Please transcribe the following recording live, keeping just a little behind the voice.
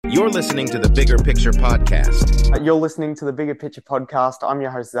You're listening to the Bigger Picture Podcast. You're listening to the Bigger Picture Podcast. I'm your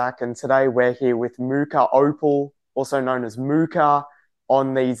host, Zach, and today we're here with Mooka Opal, also known as Mooka,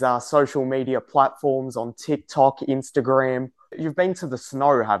 on these social media platforms on TikTok, Instagram. You've been to the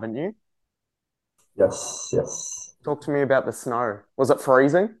snow, haven't you? Yes. Talk to me about the snow. Was it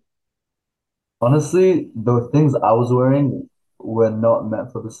freezing? Honestly, the things I was wearing were not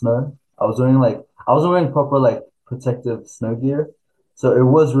meant for the snow. I was wearing proper protective snow gear, so it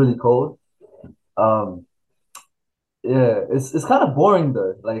was really cold. Um, yeah, it's kind of boring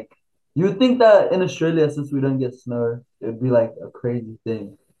though. Like you would think that in Australia, since we don't get snow, it'd be like a crazy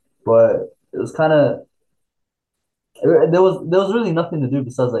thing, but it was kind of there was really nothing to do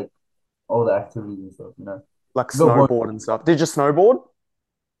besides like all the activities and stuff, you know. Like Go boring. snowboard and stuff. Did you snowboard?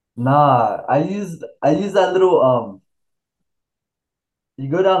 Nah, I used that little you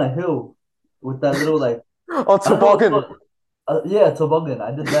go down a hill with that little like Oh, I don't know what it's toboggan. called. Yeah, toboggan.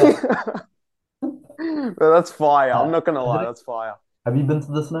 I did that. Well, that's fire. I'm Uh, not gonna I did lie, it. that's fire. Have you been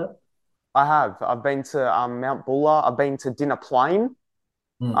to the snow? I have. I've been to Mount Buller. I've been to Dinner Plain.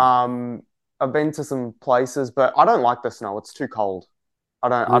 Hmm. Um, I've been to some places, but I don't like the snow. It's too cold. I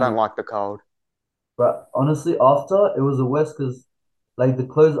don't Really? like the cold. But honestly, after it was the worst because like the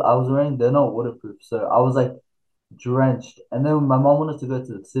clothes I was wearing, they're not waterproof. So I was like drenched. And then my mom wanted to go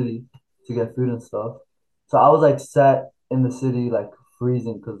to the city to get food and stuff. So I was like sat in the city like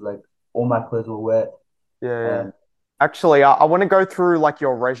freezing because like all my clothes were wet. Yeah, yeah. And Actually, I want to go through like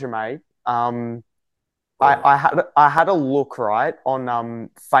your resume. Um, I, oh, I had I had a look right on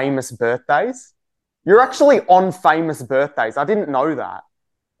famous birthdays. You're actually on famous birthdays. I didn't know that.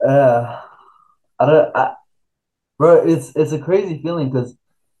 uh, I don't I, bro, it's a crazy feeling because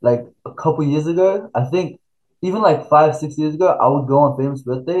like a couple years ago, I think even like 5, 6 years ago, I would go on famous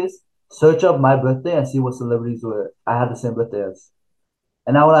birthdays, search up my birthday and see what celebrities were I had the same birthday as.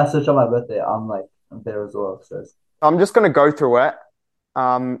 And now when I search up my birthday, I'm there as well. So I'm just going to go through it.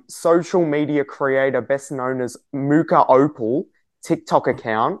 Social media creator best known as Mooka Opal TikTok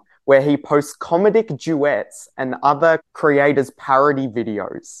account where he posts comedic duets and other creators' parody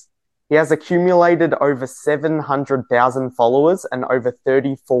videos. He has accumulated over 700,000 followers and over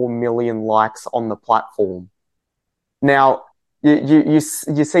 34 million likes on the platform. Now, you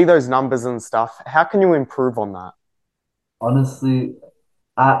see those numbers and stuff. How can you improve on that? honestly,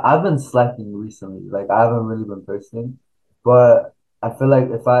 I've been slacking recently. Like I haven't really been posting, but I feel like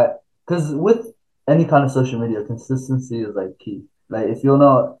because with any kind of social media, consistency is like key. Like if you're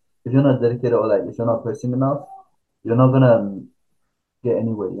not dedicated or like if you're not posting enough, you're not gonna get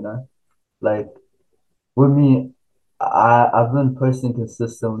anywhere, you know? Like with me, I've been posting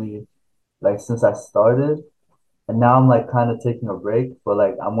consistently like since I started, and now I'm like kind of taking a break, but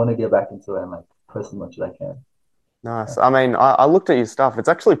like I'm gonna get back into it and like post as much as I can. Nice. I mean, I looked at your stuff. It's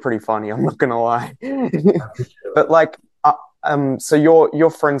actually pretty funny. I'm not gonna lie. I appreciate it, But man. like, so you're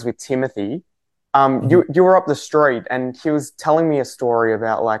friends with Timothy. Mhm. You were up the street, and he was telling me a story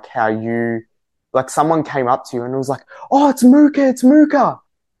about like how like someone came up to you and was like, "Oh, it's Mooka, it's Mooka."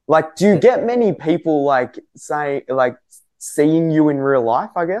 Like, do you get many people like saying like seeing you in real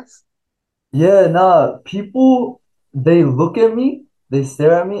life? I guess. Yeah, nah, people they look at me, they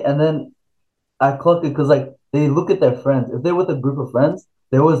stare at me, and then I clock it because like they look at their friends. If they're with a group of friends,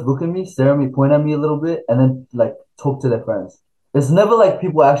 they always look at me, stare at me, point at me a little bit, and then like talk to their friends. It's never like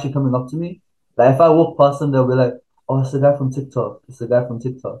people actually coming up to me. Like if I walk past them, they'll be like, "Oh, it's the guy from TikTok. It's the guy from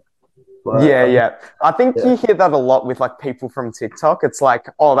TikTok." But Yeah, yeah. I think yeah, you hear that a lot with like people from TikTok. It's like,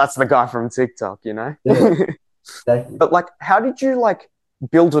 oh, that's the guy from TikTok, you know? yeah, exactly. But like, how did you like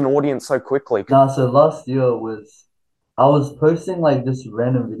build an audience so quickly? Now, so last year I was posting like just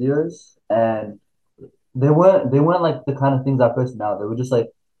random videos, and they weren't like the kind of things I post now. They were just like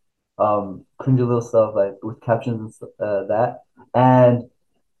cringy little stuff like with captions and stuff that. And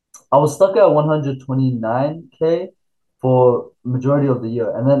I was stuck at 129K for majority of the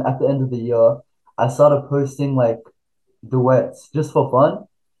year. And then at the end of the year, I started posting like duets just for fun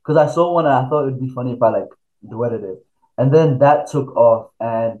because I saw one and I thought it would be funny if I like duetted it. And then that took off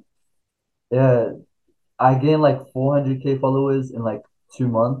and yeah, I gained like 400K followers in like 2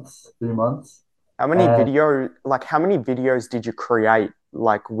 months, 3 months. And How many videos did you create?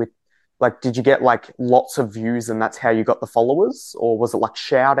 Like with like did you get like lots of views and that's how you got the followers? Or was it like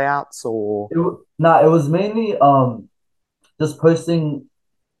shout outs or nah, it was mainly just posting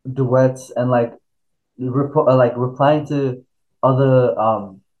duets and like replying to other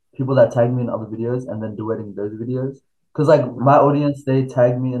people that tag me in other videos and then duetting those videos. Cause like my audience, they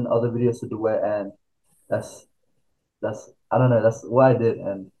tag me in other videos to duet, and that's that's I don't know, that's what I did,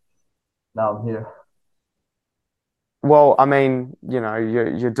 and now I'm here. Well, I mean,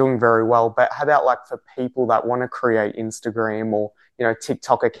 you're doing very well, but how about like for people that want to create Instagram or,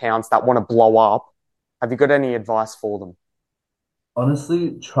 TikTok accounts that want to blow up? Have you got any advice for them?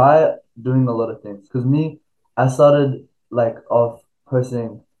 Honestly, try doing a lot of things. Because me, I started like off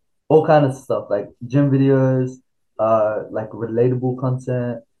posting all kind of stuff, like gym videos, like relatable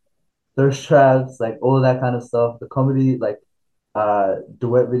content, thirst traps, like all that kind of stuff. The comedy, like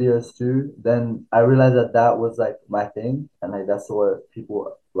duet videos too. Then I realized that that was like my thing, and like that's what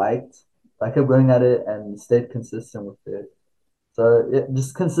people liked. I kept going at it and stayed consistent with it. So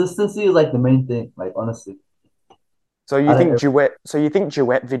just consistency is like the main thing. Like honestly, out of So you think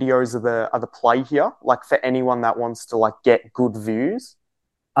duet videos are the play here? Like for anyone that wants to like get good views?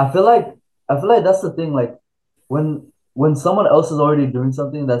 I feel like I feel like that's the thing. Like when someone else is already doing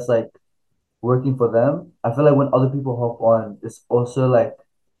something that's like working for them, I feel like when other people hop on, it's also like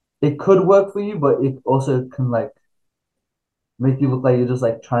it could work for you, but it also can like make you look like you're just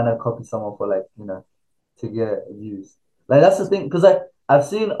like trying to copy someone for like to get views. Like that's the thing, because like I've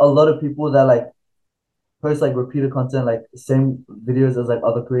seen a lot of people that like post like repeated content, like same videos as like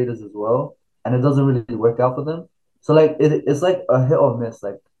other creators as well, and it doesn't really work out for them. So like it's like a hit or miss.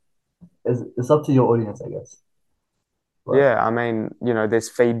 Like it's up to your audience, I guess. But Yeah, I mean, there's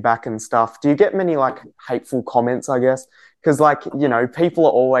feedback and stuff. Do you get many like hateful comments, I guess? Because like, people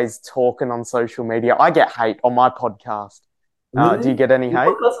are always talking on social media. I get hate on my podcast. Do you really, get any your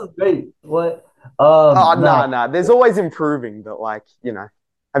hate? podcast is great. What? Oh, Nah. no, no. There's always improving, but like,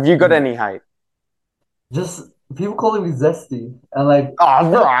 have you got Hmm. any hate? Just people calling me zesty, and like Oh, I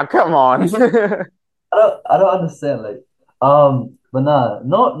don't, bro, come on. I don't understand. Like, but nah,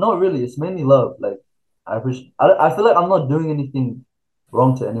 not really. It's mainly love. Like, I appreciate. I feel like I'm not doing anything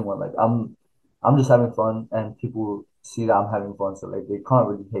wrong to anyone. Like, I'm just having fun, and people see that I'm having fun, so like they can't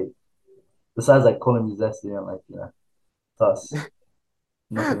really hate. Besides, like calling me zesty and like thus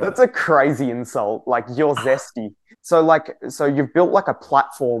nothing That's else. a crazy insult. Like you're zesty. So you've built like a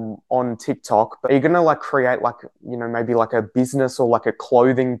platform on TikTok, but are you gonna like create like, maybe like a business or like a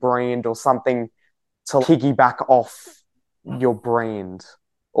clothing brand or something to piggyback off your brand?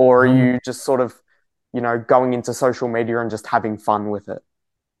 Or are Um, you just sort of, going into social media and just having fun with it?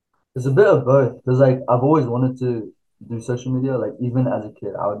 it's a bit of both because like I've always wanted to do social media. Like even as a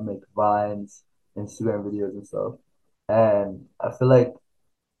kid, I would make vines, Instagram videos and stuff, and I feel like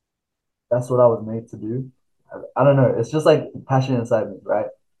that's what I was made to do. I don't know. It's just like passion inside me, right?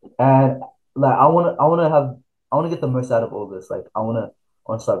 And like I wanna get the most out of all this. Like I wanna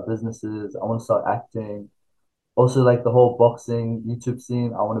start businesses. I wanna start acting. Also, like the whole boxing YouTube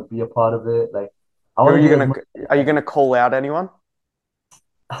scene. I wanna be a part of it. Like I Who are wanna you get as gonna much. are you gonna call out anyone?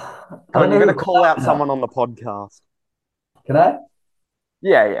 I Come don't on, you're know gonna who call out now. someone on the podcast. Can I?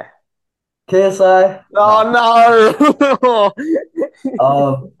 Yeah, yeah. KSI? Nah. Oh no.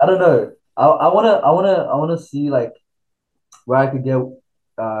 I don't know. I wanna see like where I could get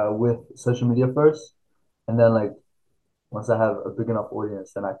with social media first, and then like once I have a big enough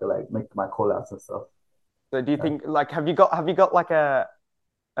audience, then I could like make my call outs and stuff. So do you Yeah. think like have you got like a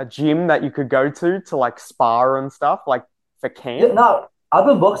gym that you could go to like spar and stuff like for Yeah, camp? no, I've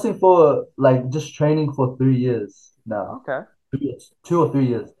been boxing for like just training for 3 years now. Okay. 2 years, 2 or 3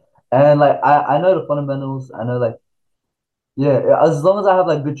 years. And like I know the fundamentals. I know like yeah, as long as I have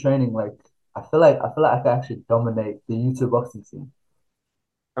like good training, like I feel like I can actually dominate the YouTube boxing scene.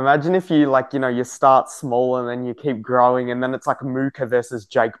 Imagine if you like, you start small and then you keep growing and then it's like Muka versus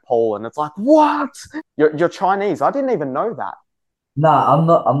Jake Paul and it's like, what? You're Chinese. I didn't even know that. Nah,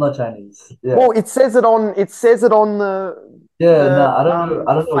 I'm not Chinese. Yeah. Well, it says it on Yeah, the nah, I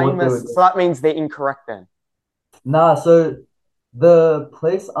don't know what they famous, would do. so that means they're incorrect then. Nah, so the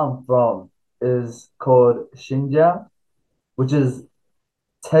place I'm from is called Xinjiang, which is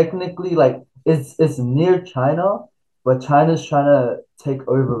technically like it's near China, but China's trying to take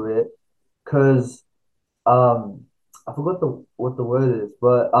over it because I forgot the what the word is,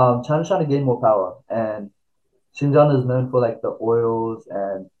 but China's trying to gain more power, and Xinjiang is known for like the oils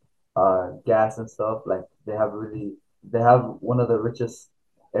and gas and stuff. Like they have one of the richest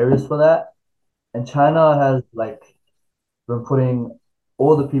areas for that, and China has like been putting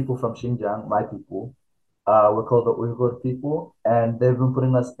all the people from Xinjiang, my people, we're called the Uyghur people, and they've been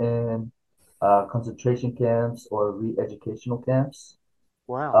putting us in concentration camps or re-educational camps,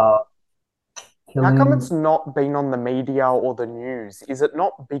 Wow. uh, How come it's killing. not been on the media or the news? Is it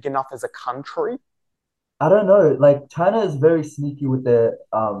not big enough as a country? I don't know. Like China is very sneaky with their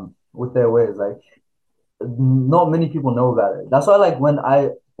ways. Like not many people know about it. That's why like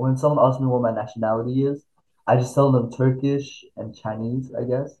when someone asks me what my nationality is, I just tell them Turkish and Chinese, I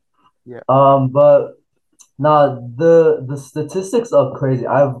guess. Yeah. But Now the statistics are crazy.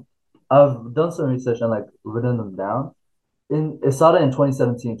 I've done some research and like written them down. It started in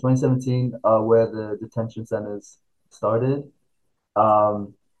 2017. 2017, where the detention centers started.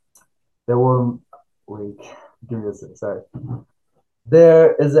 Um, there were wait, give me a second. Sorry.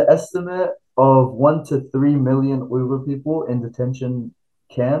 There is an estimate of 1 to 3 million Uyghur people in detention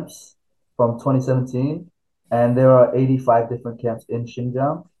camps from 2017, and there are 85 different camps in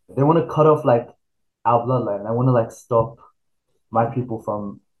Xinjiang. They want to cut off like our bloodline. They want to like stop my people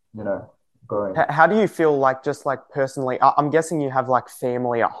from, you know, growing. How do you feel like just like personally? I'm guessing you have like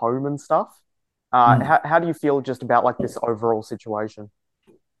family at home and stuff. Mm. How do you feel just about like this overall situation?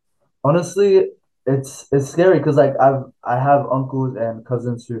 Honestly, it's scary because like I have uncles and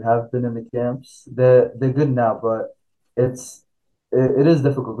cousins who have been in the camps. They're good now, but it's it is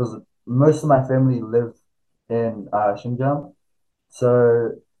difficult because most of my family live in Xinjiang.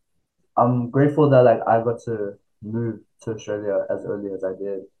 So I'm grateful that like I got to move to Australia as early as I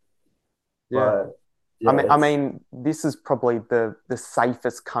did. Yeah. But I yeah, mean, I it's mean, this is probably the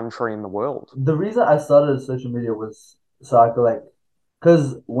safest country in the world. the reason I started social media was so I could like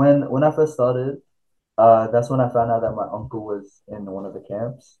because when I first started, that's when I found out that my uncle was in one of the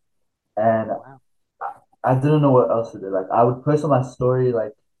camps, and Wow. I didn't know what else to do. Like I would post on my story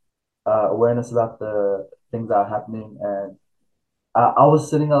like awareness about the things that are happening, and I was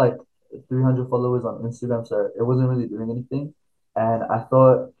sitting at like 300 followers on Instagram, so it wasn't really doing anything. And I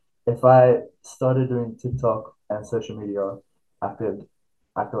thought if I started doing TikTok and social media, I could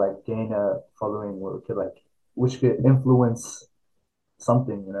I could like gain a following which could influence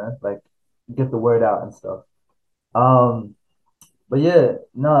something, like get the word out and stuff. Um, but yeah,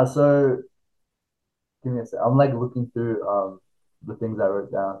 no, so give me a sec. I'm like looking through the things I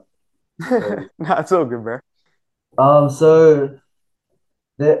wrote down. Crazy. No, it's all good, bro. So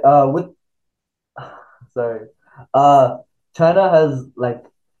the with sorry. Uh, China has like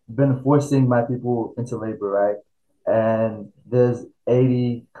been forcing my people into labor, right? And there's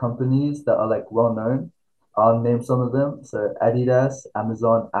 80 companies that are like well known. I'll name some of them. So Adidas,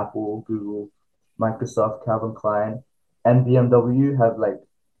 Amazon, Apple, Google, Microsoft, Calvin Klein, and BMW have like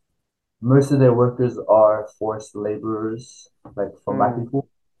most of their workers are forced laborers, like for my Mm. people.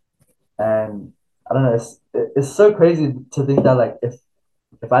 And I don't know, it's so crazy to think that like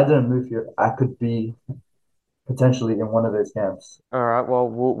if I didn't move here, I could be potentially in one of those camps. All right. Well,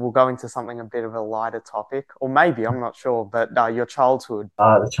 we'll go into something a bit of a lighter topic, or maybe I'm not sure. But your childhood.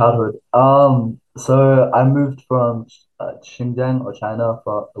 The childhood. So I moved from Xinjiang or China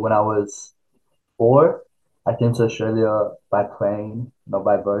for when I was 4. I came to Australia by plane, not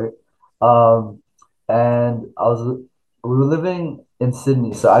by boat. Um, and we were living in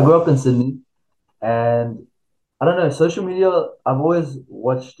Sydney. So I grew up in Sydney, and I don't know, social media, I've always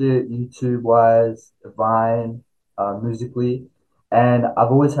watched it YouTube wise, Vine, musically, and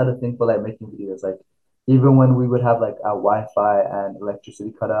I've always had a thing for like making videos. Like even when we would have like our Wi-Fi and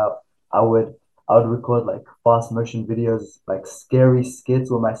electricity cut out, I would I would record like fast motion videos, like scary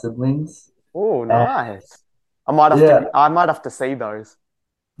skits with my siblings. Oh, And nice. yeah, I might have to see those.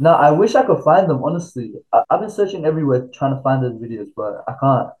 no, I wish I could find them, honestly. I've been searching everywhere trying to find those videos, but I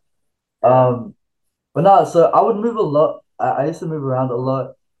can't. Yeah. Um, But no, so I would move a lot. I used to move around a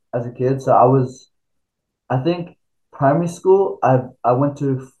lot as a kid. I think primary school, I went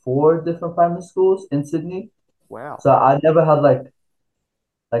to 4 different primary schools in Sydney. Wow. So I never had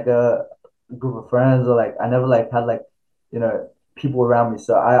like a group of friends or like I never like had like, people around me.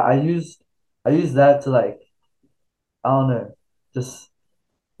 So I used that to like, I don't know, just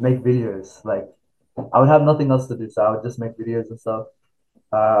make videos. Like I would have nothing else to do, so I would just make videos and stuff.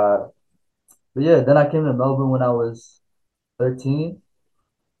 Uh, but yeah, then I came to Melbourne when I was 13.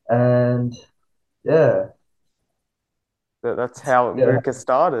 And yeah, That's how yeah, Mooka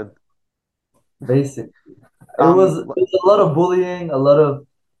started. basic. It was Um, it was a lot of bullying, a lot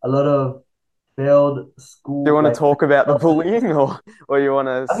of failed do you school. want to Like, talk about the bullying or you want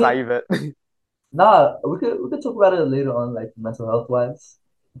to I mean, save it? nah, we could talk about it later on, like mental health wise.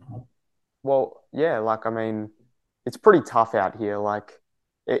 Well, yeah, like I mean, it's pretty tough out here, like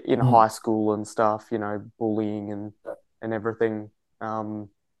in Mm. high school and stuff, bullying and everything. Um,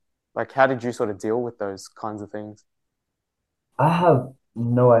 like how did you sort of deal with those kinds of things? I have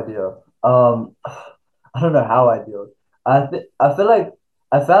no idea. I don't know how I do it. I feel like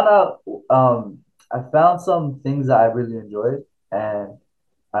I found out. I found some things that I really enjoyed, and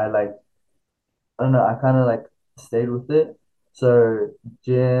I like I don't know, I kind of like stayed with it. So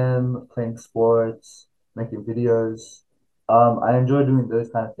gym, playing sports, making videos. I enjoy doing those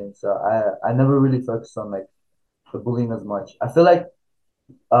kind of things. So I never really focused on like the bullying as much. I feel like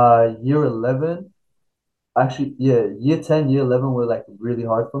year 11 actually, yeah, year 10, year 11 were like really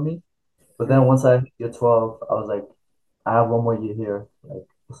hard for me. But then Mm. once I hit year 12, I was like, I have one more year here. Like,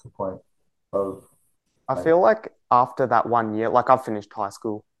 what's the point of I like, feel like after that 1 year, like I've finished high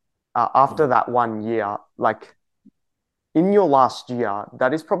school, after that 1 year, like in your last year,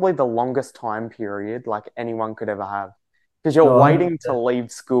 that is probably the longest time period like anyone could ever have. Because you're no, waiting to 100%.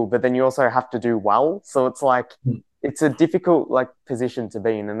 leave school, but then you also have to do well. So it's like it's a difficult like position to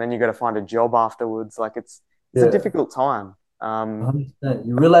be in, and then you got to find a job afterwards. Like it's a Yeah, difficult time. 100%.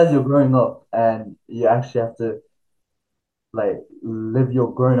 You realize you're growing up and you actually have to like live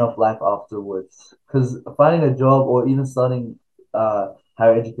your grown up life afterwards. Because finding a job or even starting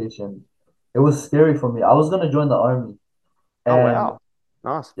higher education, it was scary for me. I was gonna join the army, Oh and wow,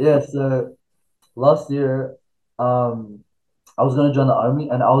 nice. yeah, so last year, I was gonna join the army,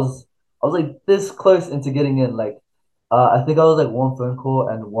 and I was like this close into getting in. Like, I think I was like one phone call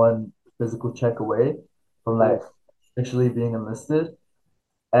and one physical check away from like Oof. actually being enlisted,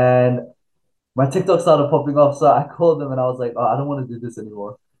 and my TikTok started popping off, so I called them and I was like, oh, I don't want to do this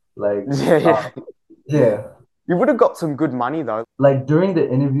anymore. Like, Yeah, uh, yeah. yeah. You would have got some good money though. Like during the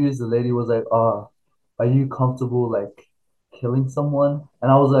interviews, the lady was like, "Oh, are you comfortable like killing someone?"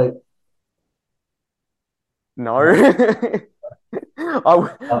 And I was like, No,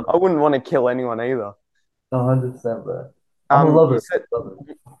 "Huh?" I wouldn't want to kill anyone either. 100%, bro. I'm a You lover. said Lover.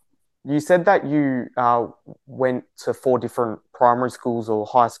 you said that you went to four different primary schools or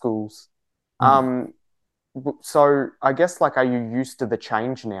high schools. Mm. Um, so I guess like, are you used to the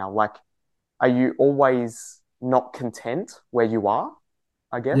change now? Like, are you always not content where you are?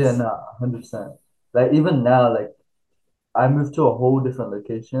 I Yeah, guess. nah, 100%. Like even now, like I moved to a whole different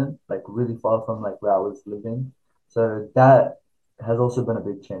location, like really far from like where I was living. So that has also been a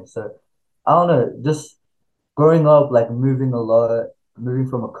big change. So I don't know, just growing up, like moving a lot, moving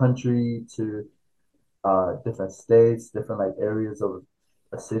from a country to different states, different like areas of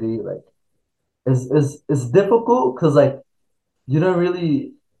a city, like is difficult because like you don't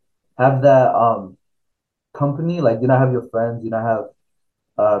really have that company, like you don't have your friends, you don't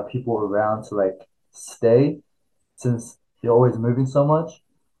have people around to like stay since you're always moving so much.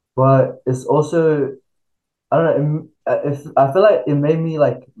 But it's also I don't know. If I feel like it made me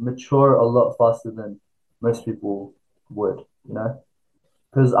like mature a lot faster than most people would, you know,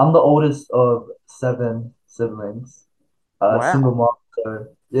 because I'm the oldest of seven siblings, single Wow. mom. So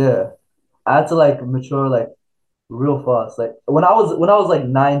yeah, I had to like mature like real fast. Like when I was like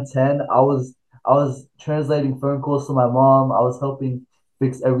 9, 10, I was translating phone calls to my mom. I was helping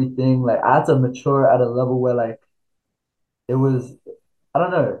fix everything. Like I had to mature at a level where like it was I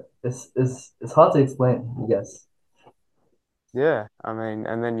don't know. It's hard to explain, I guess. Yeah. I mean,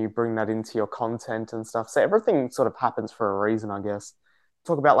 and then you bring that into your content and stuff. So everything sort of happens for a reason, I guess.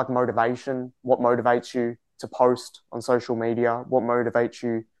 Talk about like motivation. What motivates you to post on social media? What motivates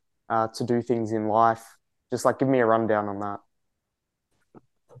you to do things in life? Just like give me a rundown on that.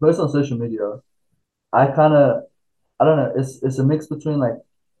 Post on social media, I kind of I don't know. It's a mix between like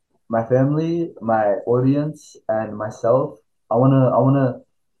my family, my audience, and myself. I wanna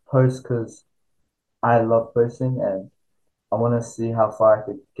post because I love posting and I wanna see how far I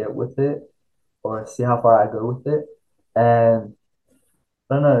could get with it or see how far I go with it. And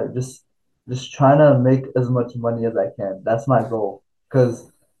I don't know, just trying to make as much money as I can. That's my goal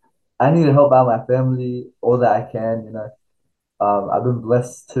because I need to help out my family all that I can. I've been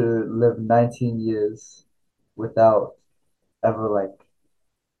blessed to live 19 years without ever like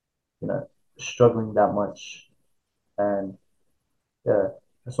you know struggling that much, and yeah,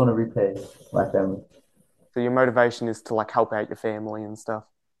 I just want to repay my family. So your motivation is to like help out your family and stuff.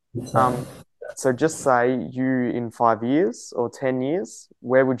 Um, 100%. so just say you in 5 years or 10 years,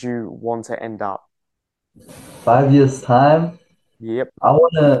 where would you want to end up? 5 years time, Yep. I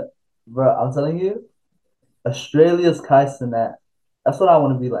wanna, bro. I'm telling you, Australia's Kai Cenat. That's what I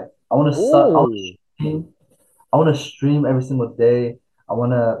want to be like. I want to start. I want Oh, to stream. I want to stream every single day. I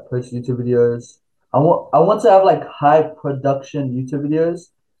want to post YouTube videos. I want to have like high production YouTube videos.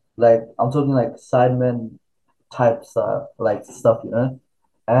 Like I'm talking like Sidemen type stuff, like stuff,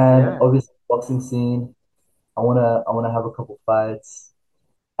 And yeah. obviously boxing scene. I wanna have a couple fights.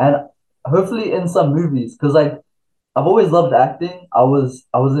 And hopefully in some movies, because like I've always loved acting. I was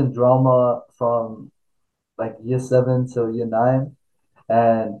in drama from like year 7 till year 9.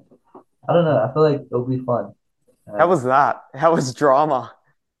 And I don't know, I feel like it'll be fun. How And was that? How was drama?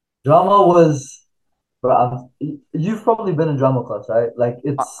 drama was bro, you've probably been in drama class, right? Like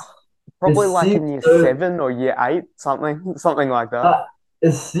Uh, it probably like seems in year so seven or year eight, something, something like that. uh,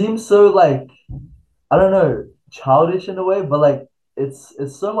 it seems so like I don't know, childish in a way, but like it's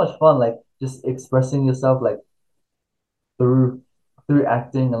so much fun. Like just expressing yourself like through through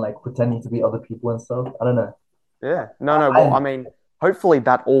acting and like pretending to be other people and stuff. I don't know. Yeah. No, no. Well, I I mean, hopefully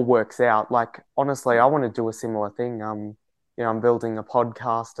that all works out. Like, honestly, I want to do a similar thing. I'm building a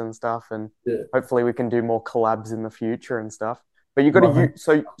podcast and stuff, and yeah, hopefully we can do more collabs in the future and stuff. But you got to my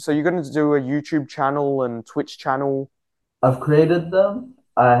you so you're going to do a YouTube channel and Twitch channel. I've created them.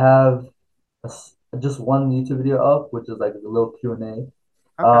 I have just one YouTube video up, which is like a little Q&A. Okay.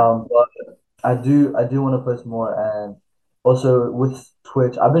 But I do want to post more, and also with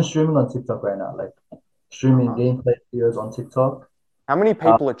Twitch, I've been streaming on TikTok right now, like Oh, streaming nice. gameplay videos on TikTok. How many Uh,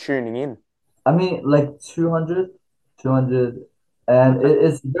 people are tuning in? I mean, like 200, and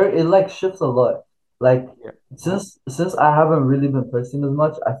Okay. it like shifts a lot. Like Yeah. since I haven't really been posting as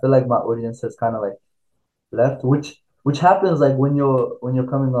much, I feel like my audience has kind of like left, which happens like when you're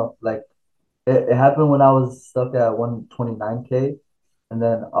coming up. Like it happened when I was stuck at 129K, and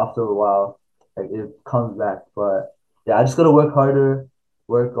then after a while, like it comes back. But yeah, I just gotta work harder,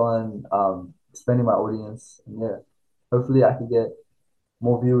 work on expanding my audience, and yeah, hopefully I can get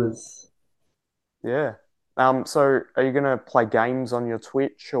more viewers. Yeah. So are you gonna play games on your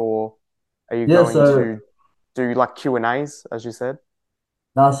Twitch or are you Yeah, going so to do like Q&As, as you said?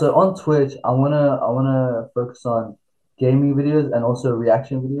 now so on Twitch, I wanna focus on gaming videos and also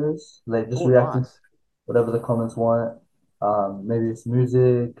reaction videos, like just Oh, reacting nice. whatever the comments want. Maybe it's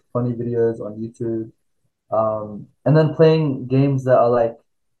music, funny videos on YouTube. And then playing games that are like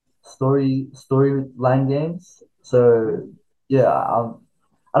storyline games. So Mm. yeah,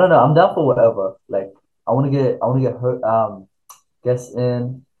 I don't know. I'm down for whatever. Like I want to get guests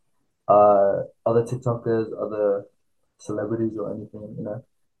in, other TikTokers, other celebrities or anything.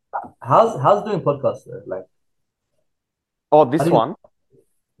 How's doing podcasts though? Like Oh, how this do you? one.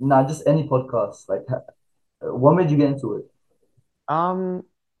 Nah, just any podcast. Like what made you get into it? Um,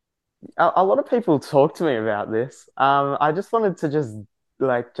 a lot of people talk to me about this. I just wanted to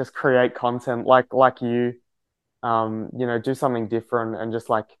just create content like you. Do something different and just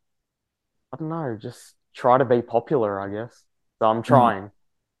like I don't know, just try to be popular, I guess. So I'm Mm. trying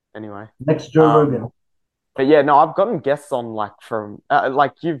anyway. Next Joe Um, Rogan. but yeah, no, I've gotten guests on like from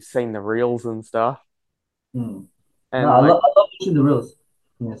like you've seen the reels and stuff, Mm. No, and like, I love watching the reels.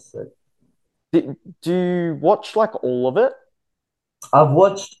 Yes, sir. do you watch like all of it? I've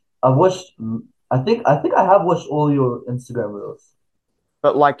watched I think I have watched all your Instagram reels.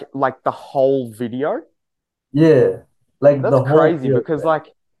 But like the whole video? Yeah. Like That's the whole crazy video. because like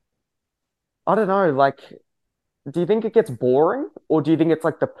I don't know, like do you think it gets boring or do you think it's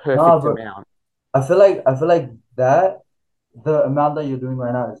like the Nah, perfect but amount? I feel like that the amount that you're doing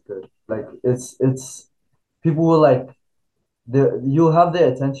right now is good. Like it's people will like you'll have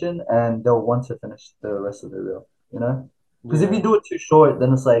their attention and they'll want to finish the rest of the reel, you know? Because if Yeah, you do it too short,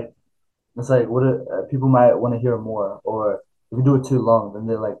 then it's like people might want to hear more, or if you do it too long, then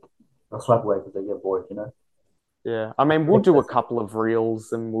they'll swipe away because they get bored, you know? yeah. I mean, we'll do a couple of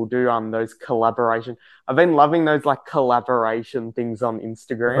reels and we'll do those collaboration. I've been loving those like collaboration things on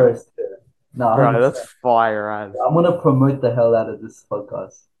Instagram. First, yeah. No, Bro, that's 100%. fire as. I'm gonna promote the hell out of this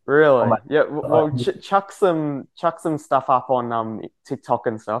podcast on Really? my Yeah, uh, well, chuck some stuff up on TikTok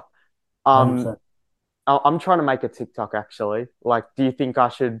and stuff. Um 100%. I'm trying to make a TikTok actually. Like, do you think I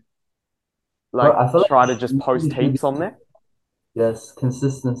should Bro, like I feel like try to just you post should be heaps on there? yes,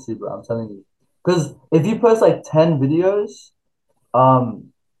 consistency, bro. I'm telling you. Because if you post like 10 videos,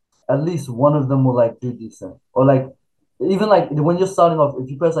 um, at least one of them will like do decent. Or like even like when you're starting off, if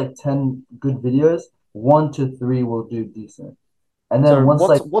you post like 10 good videos, 1 to 3 will do decent. And then So once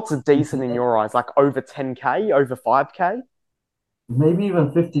what's like what's decent in your eyes? Like over 10K, over 5K? maybe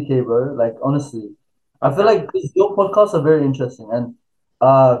even 50K, bro. Like honestly, I feel Okay. like 'cause your podcasts are very interesting, and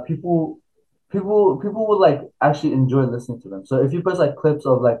people will like actually enjoy listening to them. So if you post like clips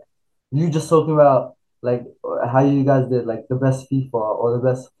of like you just talking about like how you guys did like the best FIFA or the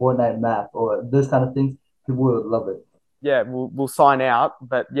best Fortnite map or those kind of things, people will love it. Yeah, we'll sign out,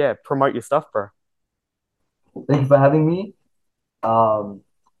 but yeah, promote your stuff, bro. Thank you for having me.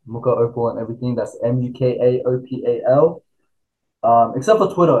 Muka Opal and everything. That's Mukaopal. Except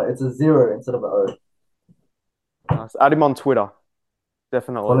for Twitter, it's a zero instead of an O. Nice. Add him on Twitter,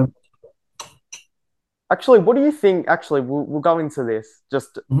 definitely. Follow me. Actually, what do you think? Actually, we'll go into this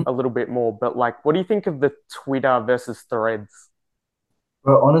just Mhm. a little bit more, but like, what do you think of the Twitter versus Threads?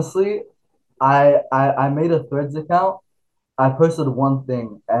 But honestly, I made a Threads account. I posted one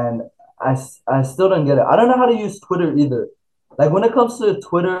thing and I still don't get it. I don't know how to use Twitter either. Like when it comes to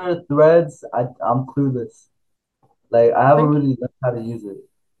Twitter Threads, I'm clueless. Like I I haven't think really learned how to use it.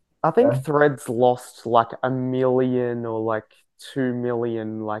 I think Yeah. Threads lost like 1 million or like 2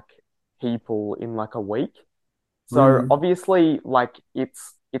 million like people in like a week. So Really? obviously, like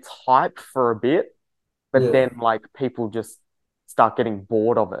it's hype for a bit, but Yeah. then like people just start getting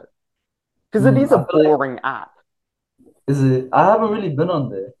bored of it because it Mm, is a I feel like boring app. is it? I haven't really been on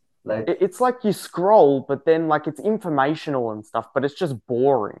there. Like, It's like you scroll, but then like it's informational and stuff, but it's just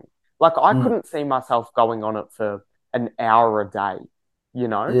boring. Like I mm, couldn't see myself going on it for an hour a day, you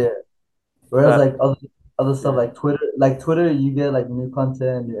know? yeah. Whereas But like other stuff yeah, like Twitter, you get like new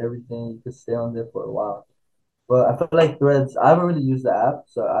content, new everything. You could stay on there for a while. But I feel like Threads, I haven't really used the app,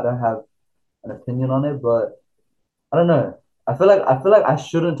 so I don't have an opinion on it. But I don't know. I feel like I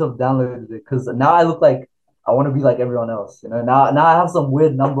shouldn't have downloaded it because now I look like I want to be like everyone else. You know, now I have some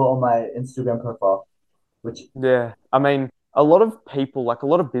weird number on my Instagram profile, which yeah. I mean, a lot of people, like a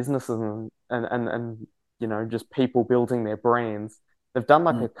lot of businesses and you know, just people building their brands, they've done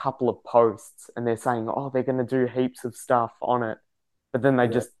like mm, a couple of posts and they're saying, oh, they're gonna do heaps of stuff on it, but then they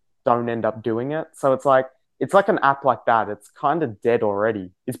yeah, just don't end up doing it. So it's like an app like that. It's kind of dead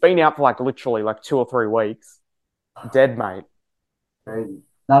already. It's been out for like literally like 2 or 3 weeks. Dead, mate. crazy.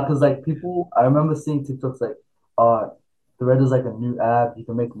 Now, because like people, I remember seeing TikToks like, uh, Thread is like a new app. You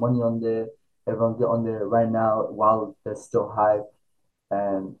can make money on there. Everyone get on there right now while there's still hype.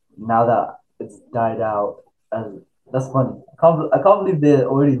 And now that it's died out, and that's funny. I can't believe they're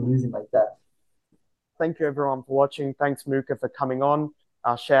already losing like that. Thank you everyone for watching. Thanks Muka for coming on.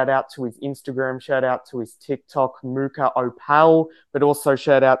 Shout out to his Instagram, shout out to his TikTok, Muka Opal, but also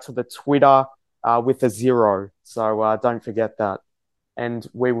shout out to the Twitter with a zero. So don't forget that. And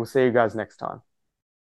we will see you guys next time.